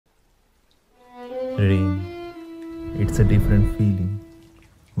Rain. It's a different feeling.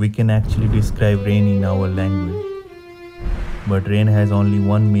 We can actually describe rain in our language. But rain has only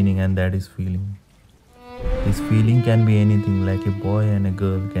one meaning, and that is feeling. This feeling can be anything, like a boy and a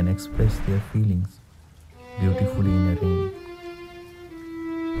girl can express their feelings beautifully in a rain.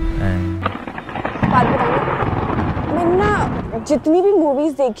 And बात बताना, मैंने ना जितनी भी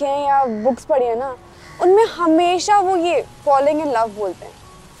movies देखी हैं या books पढ़ी है ना, उनमें हमेशा वो ये फॉलिंग इन लव बोलते हैं।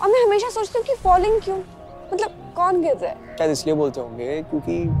 और मैं हमेशा सोचती हूँ कि फॉलिंग क्यों, मतलब कौन गिरता है? शायद इसलिए बोलते होंगे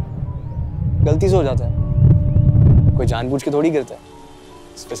क्योंकि गलती से हो जाता है, कोई जानबूझ के थोड़ी गिरता है,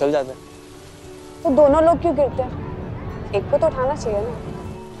 फिसल जाता है। तो दोनों लोग क्यों गिरते हैं? एक को तो उठाना चाहिए ना।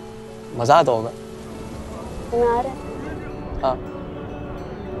 मजा आता होगा। तुम्हें आ रहा है? हाँ।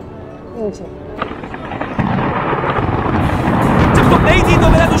 मुझे। जब तुम नहीं थी तो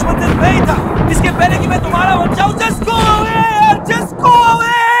मेरा दुश्मन सिर्फ मैं ही था। इसके पहले कि मैं तुम्हारा बन जाऊं, just go away यार, just go away।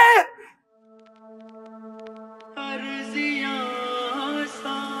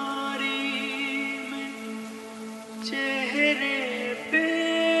 चेहरे पे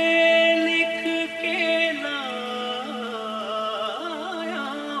लिख के लाया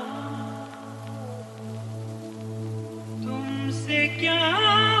हूं, तुमसे क्या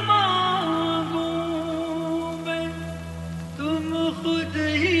मांगूं मैं, तुम खुद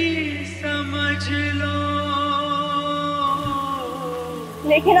ही समझ लो।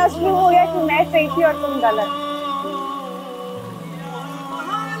 लेकिन असली हो गया कि मैं सही थी और तुम गलत।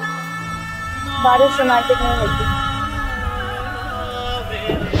 बारिश रोमांटिक नहीं होती।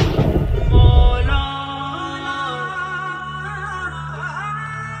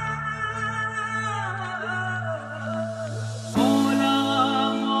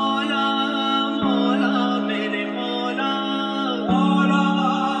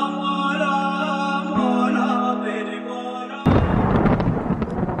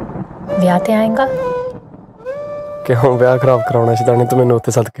 ਵਿਆਹ ਤੇ ਆਏਗਾ ਕਿਉਂ ਵਿਆਹ ਖਰਾਬ ਕਰਾਉਣਾ ਸੀ ਤਾਂ ਮੈਨੂੰ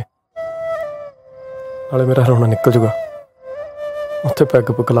ਉੱਥੇ ਸੱਦ ਕੇ ਨਾਲੇ ਮੇਰਾ ਰੋਣਾ ਨਿਕਲ ਜੂਗਾ ਉੱਥੇ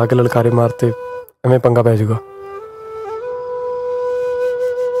ਪੈਗ ਪੁੱਗ ਲਾ ਕੇ ਲਲਕਾਰੇ ਮਾਰਤੇ ਐਵੇਂ ਪੰਗਾ ਪੈ ਜੂਗਾ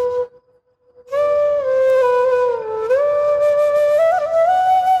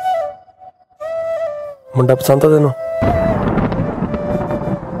ਮੁੰਡਾ ਪਸੰਦ ਆ ਤੈਨੂੰ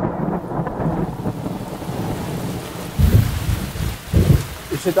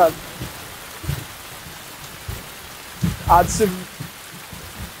इसे आज से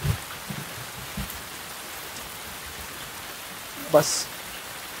बस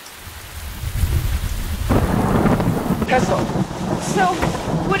That's all. So,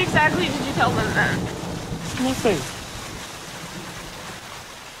 what exactly did you tell them then? Nothing.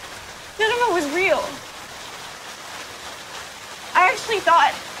 None of it was real. I actually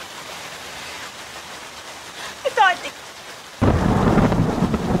thought that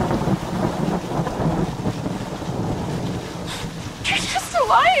you're just a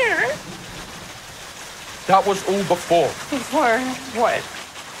liar. That was all before. Before what?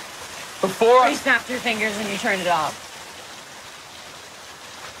 Before You snapped your fingers and you turned it off.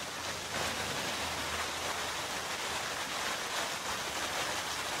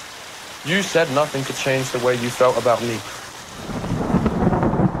 You said nothing could change the way you felt about me.